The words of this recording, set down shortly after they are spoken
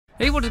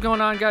Hey, what is going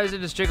on, guys?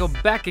 It is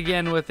Jacob back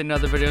again with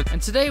another video, and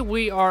today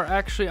we are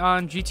actually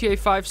on GTA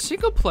 5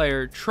 single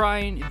player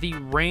trying the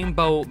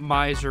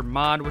Rainbomizer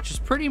mod, which is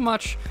pretty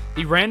much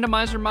the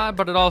randomizer mod,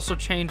 but it also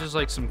changes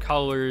like some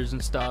colors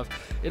and stuff.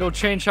 It'll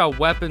change how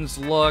weapons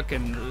look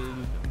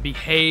and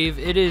behave.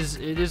 It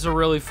is a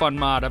really fun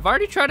mod. I've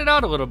already tried it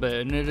out a little bit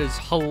and it is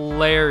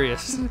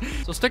hilarious.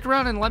 So stick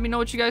around and let me know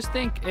what you guys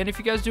think, and if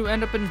you guys do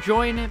end up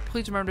enjoying it,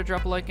 please remember to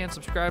drop a like and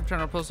subscribe,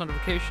 turn on post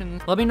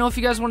notifications. Let me know if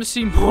you guys want to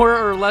see more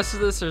or less of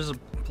this. There's a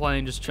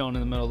plane just chilling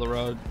in the middle of the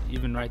road,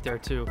 even right there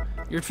too.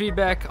 Your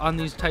feedback on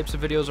these types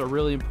of videos are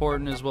really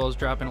important, as well as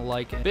dropping a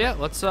like. But yeah,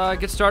 let's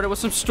get started with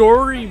some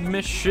story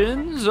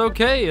missions.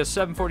 Okay, a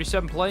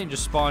 747 plane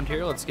just spawned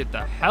here. Let's get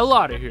the hell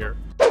out of here.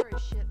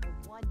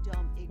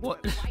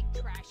 What?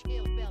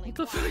 What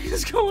the fuck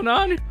is going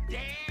on?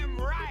 Damn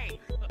right.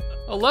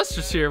 Oh,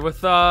 Lester's here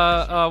with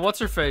what's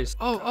her face?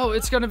 Oh,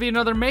 it's gonna be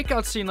another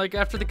makeout scene like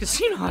after the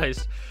casino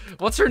heist.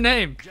 What's her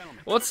name?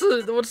 What's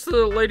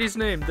the lady's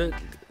name that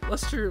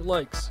Lester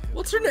likes?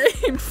 What's her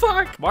name?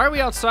 Fuck. Why are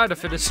we outside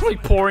if it is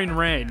like pouring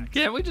rain?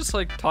 Can't we just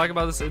like talk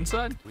about this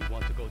inside? We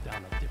want to go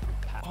down a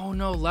different path. Oh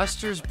no,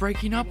 Lester's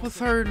breaking up with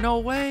her. No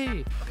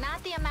way.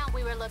 Not the amount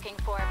we were looking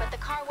for, but the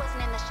car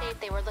wasn't in the shape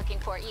they were looking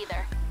for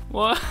either.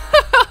 What?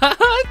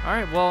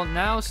 Alright, well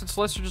now since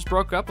Lester just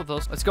broke up with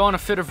us, let's go on a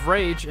fit of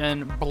rage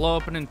and blow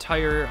up an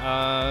entire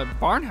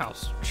barn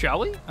house. Shall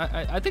we?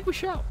 I think we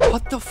shall.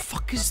 What the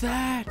fuck is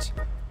that?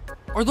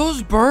 Are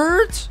those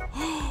birds?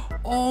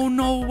 Oh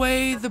no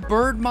way, the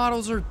bird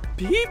models are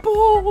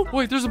people.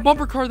 Wait, there's a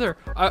bumper car there.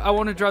 I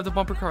want to drive the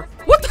bumper car.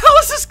 What the hell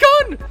is this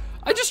gun?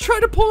 I just tried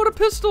to pull out a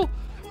pistol.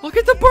 Look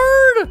at the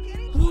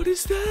bird. What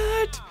is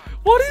that?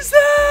 What is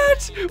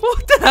that?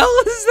 What the hell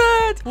is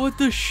that? What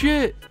the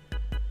shit?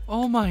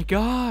 Oh my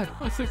god,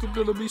 I think I'm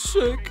gonna be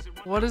sick.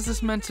 What is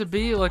this meant to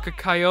be? Like a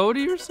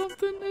coyote or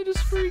something? They just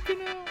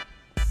freaking out.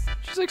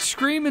 She's like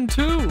screaming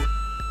too.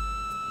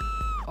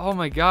 Oh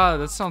my god,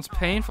 that sounds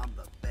painful. I'm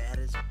the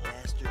baddest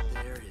bastard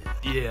there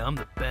is. Yeah, I'm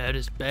the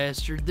baddest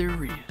bastard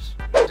there is.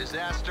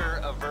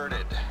 Disaster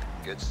averted.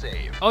 Good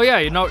save. Oh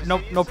yeah,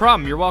 no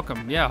problem. You're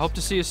welcome. Yeah, hope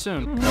to see you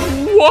soon.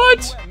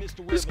 What?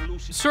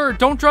 Sir,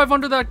 don't drive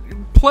under that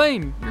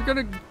plane. You're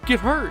gonna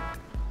get hurt.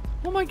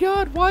 Oh my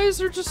god, why is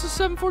there just a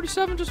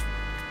 747 just...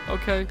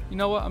 Okay, you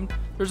know what?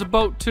 There's a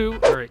boat too.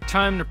 Alright,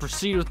 time to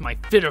proceed with my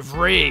fit of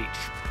rage.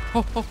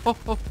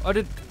 Oh, I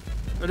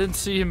didn't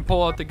see him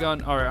pull out the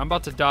gun. Alright, I'm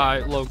about to die,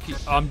 low-key.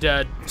 I'm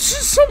dead.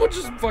 Someone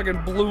just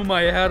fucking blew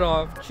my head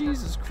off.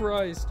 Jesus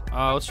Christ.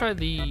 Let's try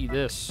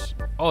this.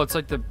 Oh, it's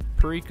like the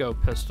Perico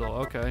pistol.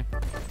 Okay.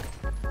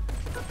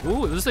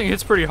 Ooh, this thing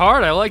hits pretty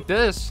hard. I like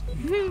this.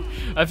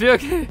 I feel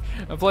like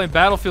I'm playing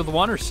Battlefield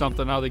 1 or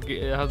something, how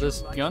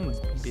this gun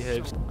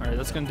behaves. Alright,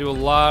 that's gonna do a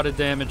lot of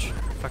damage.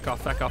 Back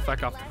off, back off,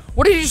 back off.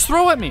 What did you just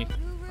throw at me?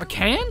 A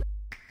can?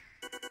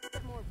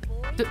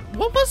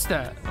 What was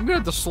that? I'm gonna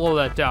have to slow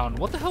that down.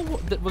 What the hell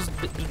was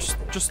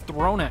just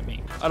thrown at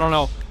me? I don't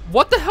know.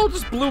 What the hell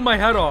just blew my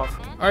head off?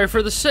 Alright,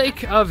 for the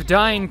sake of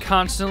dying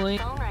constantly.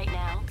 All right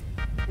now.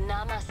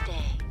 Namaste.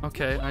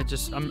 Okay,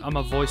 I'm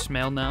a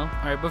voicemail now.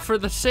 Alright, but for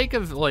the sake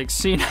of like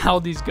seeing how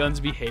these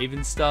guns behave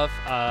and stuff,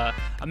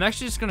 I'm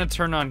actually just gonna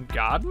turn on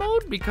God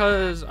mode,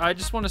 because I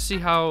just want to see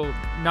how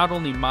not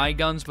only my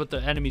guns but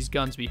the enemy's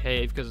guns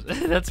behave, because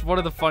that's one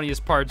of the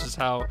funniest parts, is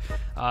how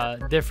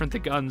different the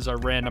guns are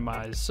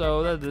randomized.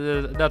 So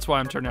that's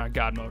why I'm turning on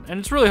God mode. And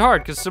it's really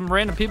hard because some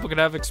random people could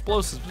have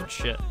explosives and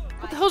shit.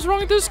 What the hell's wrong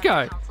with this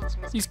guy?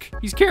 He's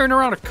carrying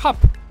around a cup.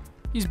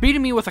 He's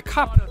beating me with a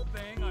cup.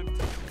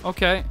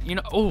 Okay, you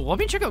know, oh, let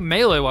me check out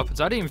melee weapons.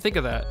 I didn't even think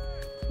of that.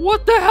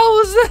 What the hell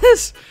is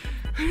this?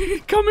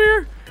 Come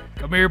here.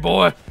 Come here,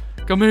 boy.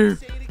 Come here.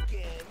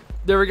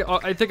 There we go. Oh,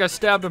 I think I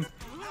stabbed him.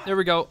 There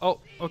we go. Oh,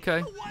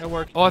 okay. That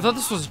worked. Oh, I thought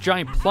this was a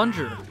giant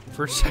plunger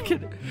for a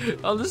second.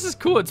 Oh, this is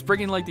cool. It's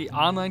bringing like the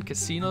online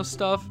casino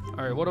stuff.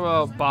 All right, what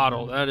about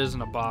bottle? That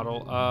isn't a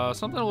bottle.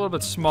 Something a little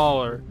bit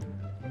smaller.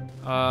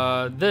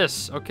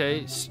 This.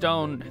 Okay,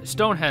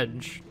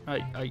 Stonehenge.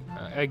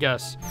 I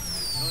guess.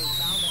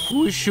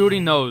 Who is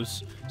shooting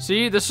those?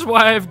 See, this is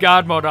why I have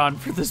God mode on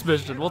for this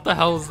mission. What the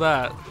hell is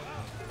that?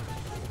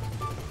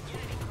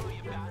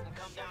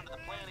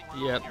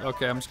 Yep,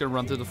 okay, I'm just gonna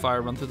run through the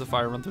fire, run through the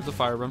fire, run through the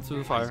fire, run through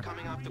the fire.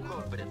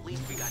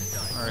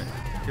 Alright,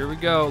 here we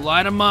go.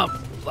 Light him up.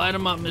 Light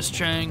him up, Miss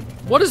Chang.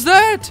 What is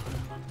that?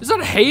 Is that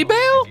a hay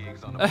bale?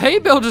 A hay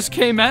bale just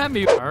came at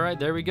me. Alright,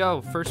 there we go.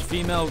 First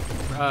female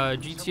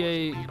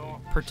GTA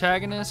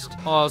protagonist.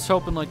 Oh, I was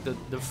hoping like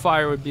the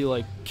fire would be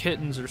like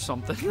kittens or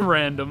something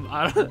random.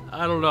 I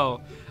don't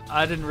know.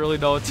 I didn't really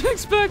know what to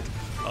expect.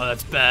 Oh,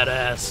 that's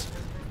badass.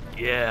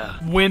 Yeah.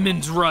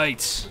 Women's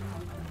rights.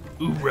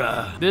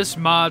 Hoorah. This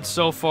mod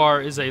so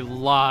far is a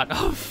lot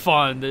of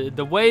fun.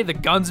 The way the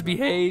guns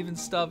behave and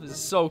stuff is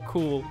so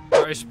cool.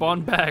 I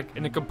spawned back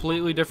in a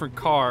completely different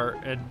car,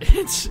 and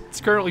it's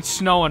currently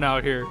snowing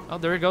out here. Oh,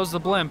 there goes the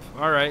blimp.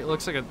 All right,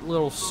 looks like a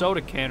little soda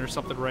can or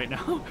something right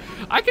now.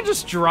 I can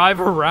just drive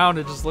around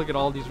and just look at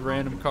all these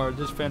random cars.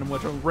 This Phantom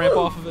Witch, ramp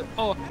off of it.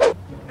 Oh.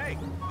 Hey,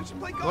 we should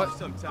play golf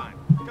sometime.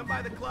 Come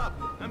by the club.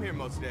 I'm here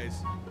most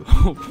days.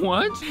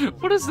 What?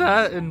 What is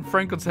that in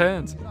Franklin's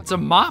hands? It's a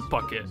mop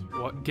bucket.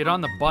 What? Get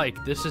on the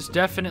bike. This is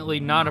definitely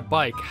not a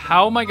bike.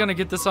 How am I gonna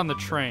get this on the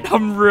train?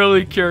 I'm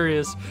really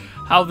curious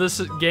how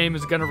this game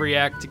is gonna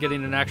react to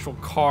getting an actual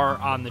car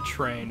on the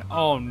train.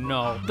 Oh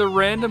no. The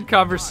random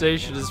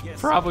conversation is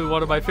probably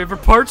one of my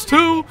favorite parts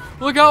too.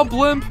 Look out,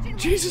 blimp.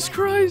 Jesus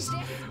Christ.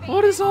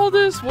 What is all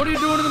this? What are you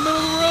doing in the middle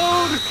of the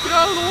road? Get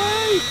out of the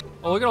way.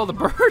 Oh, look at all the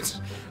birds.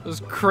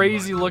 Those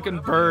crazy looking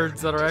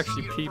birds that are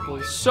actually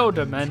people. So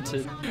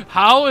demented.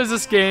 How is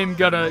this game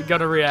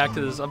gonna react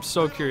to this? I'm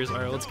so curious. All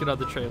right, let's get on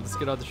the train. Let's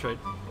get on the train.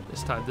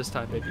 This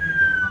time, baby.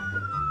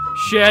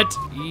 Shit.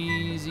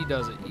 Easy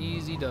does it.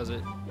 Easy does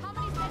it.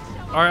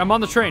 All right, I'm on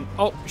the train.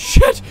 Oh,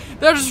 shit.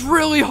 That is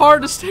really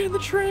hard to stay in the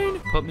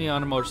train. Put me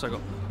on a motorcycle.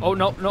 Oh,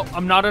 no,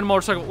 I'm not on a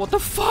motorcycle. What the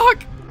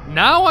fuck?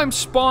 Now I'm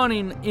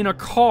spawning in a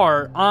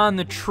car on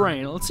the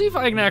train. Let's see if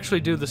I can actually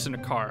do this in a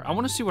car. I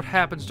want to see what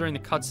happens during the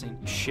cutscene.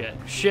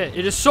 Shit.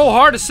 It is so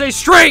hard to stay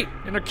straight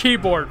in a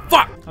keyboard.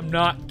 Fuck. I'm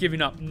not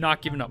giving up. I'm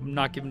not giving up. I'm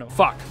not giving up.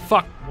 Fuck.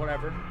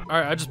 Whatever. All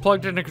right, I just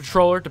plugged in a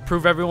controller to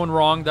prove everyone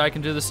wrong that I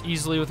can do this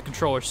easily with a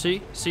controller.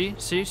 See?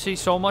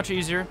 So much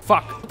easier.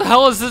 Fuck. What the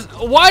hell is this?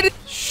 Why did...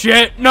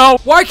 Shit. No.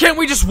 Why can't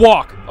we just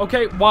walk?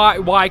 Okay.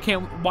 Why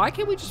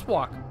can't we just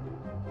walk?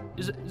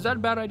 Is that a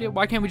bad idea?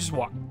 Why can't we just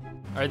walk?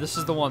 All right, this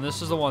is the one.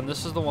 This is the one.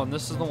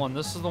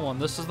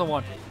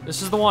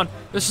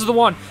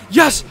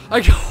 Yes!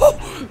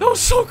 Oh, that was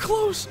so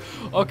close.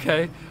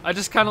 Okay, I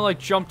just kind of like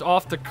jumped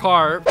off the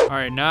car. All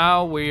right,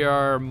 now we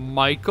are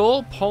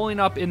Michael pulling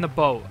up in the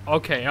boat.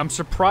 Okay, I'm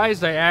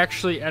surprised I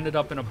actually ended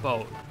up in a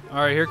boat. All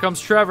right, here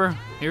comes Trevor.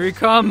 Here he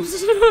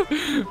comes.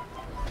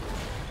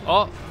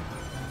 Oh,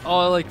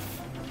 I like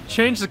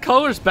changed the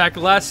colors back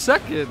last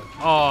second.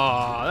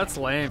 Oh, that's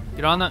lame.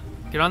 Get on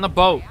the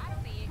boat.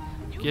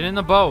 Get in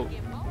the boat.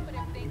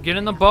 Get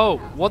in the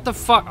boat. What the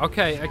fuck?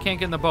 Okay, I can't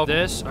get in the boat.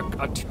 This,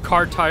 a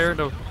car tire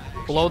to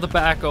blow the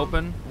back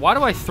open. Why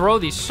do I throw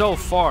these so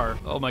far?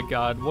 Oh my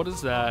god, what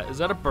is that? Is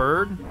that a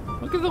bird?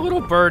 Look at the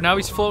little bird. Now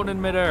he's floating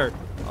in midair.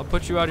 I'll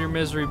put you out of your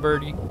misery,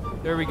 birdie.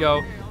 There we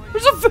go.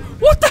 There's a...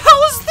 What the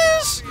hell is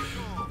this?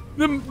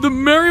 The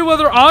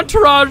Merryweather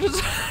entourage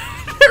is...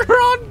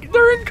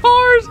 They're in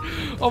cars.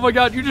 Oh my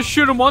god, you just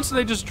shoot them once and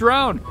they just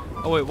drown.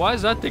 Oh wait, why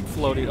is that thing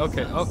floating?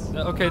 Okay,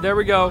 okay, there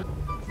we go.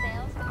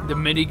 The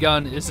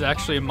minigun is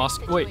actually a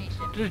musket. Wait,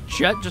 did a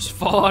jet just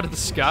fall out of the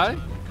sky?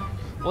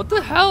 What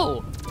the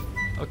hell?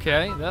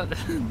 Okay,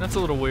 that's a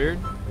little weird.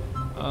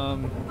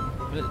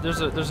 There's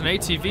an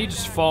ATV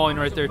just falling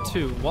right there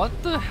too. What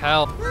the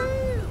hell?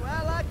 Woo,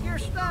 I like your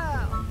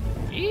style.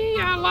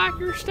 Yeah, I like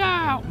your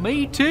style.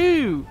 Me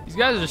too. These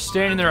guys are just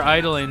standing there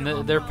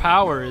idling. Their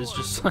power is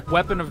just like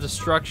weapon of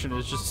destruction.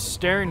 Is just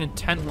staring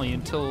intently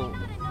until,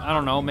 I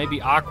don't know,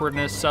 maybe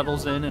awkwardness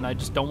settles in and I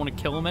just don't want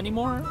to kill them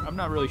anymore. I'm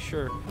not really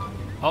sure.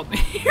 Oh,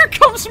 here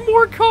comes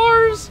more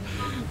cars!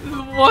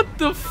 What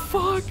the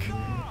fuck?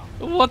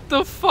 What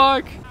the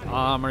fuck?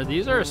 Are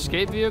these our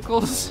escape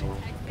vehicles?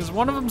 Because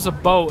one of them's a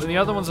boat and the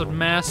other one's a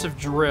massive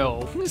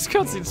drill. This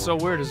cutscene's so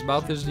weird, his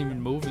mouth isn't even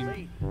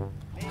moving.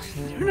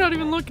 You're not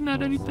even looking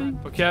at anything.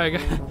 Okay,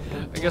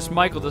 I guess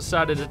Michael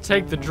decided to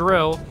take the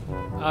drill.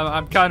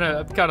 I'm kind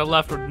of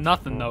left with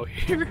nothing though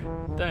here.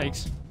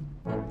 Thanks.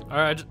 All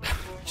right,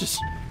 just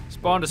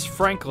spawned as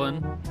Franklin,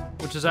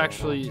 which is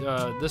actually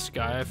this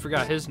guy. I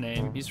forgot his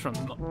name. He's from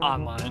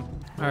online.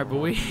 All right, but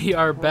we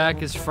are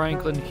back as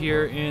Franklin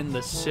here in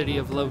the city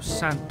of Los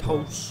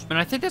Santos. And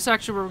I think that's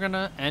actually where we're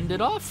gonna end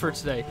it off for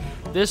today.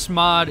 This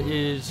mod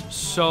is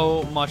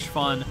so much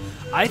fun.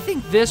 I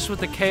think this with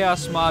the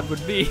Chaos mod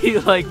would be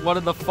like one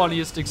of the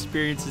funniest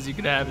experiences you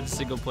could have in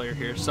single player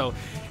here. So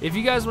if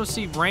you guys want to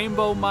see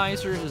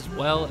Rainbomizer as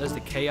well as the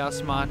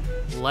Chaos mod,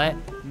 let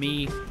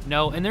me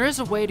know. And there is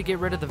a way to get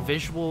rid of the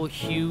visual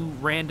hue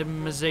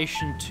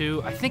randomization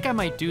too. I think I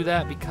might do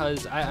that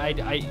because I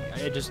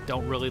just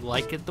don't really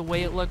like it the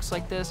way it looks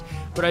like this.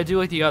 But I do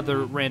like the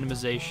other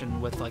randomization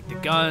with like the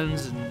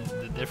guns and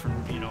the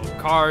different, you know,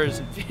 cars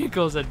and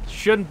vehicles that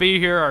shouldn't be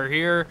here are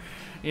here.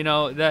 You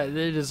know, that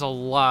it is a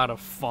lot of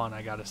fun,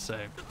 I gotta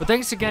say. But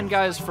thanks again,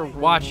 guys, for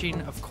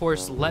watching. Of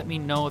course, let me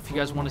know if you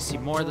guys want to see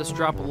more of this.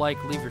 Drop a like,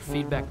 leave your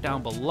feedback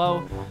down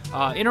below.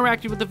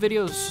 Interacting with the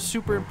video is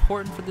super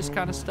important for this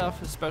kind of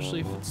stuff, especially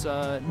if it's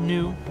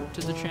new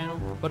to the channel.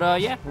 But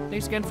yeah,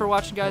 thanks again for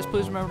watching, guys.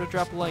 Please remember to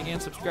drop a like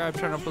and subscribe,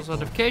 turn on post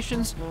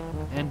notifications.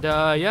 And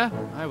yeah,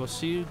 I will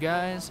see you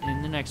guys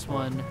in the next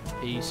one.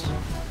 Peace.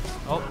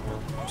 Oh,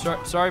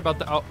 sorry about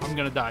that. Oh, I'm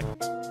gonna die.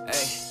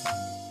 Hey.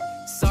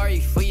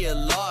 Sorry for your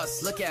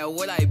loss. Look at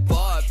what I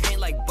bought. Paint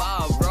like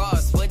Bob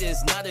Ross, but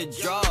it's not a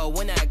draw.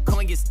 When that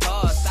coin gets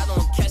tossed, I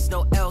don't catch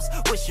no else.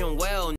 Wishing well.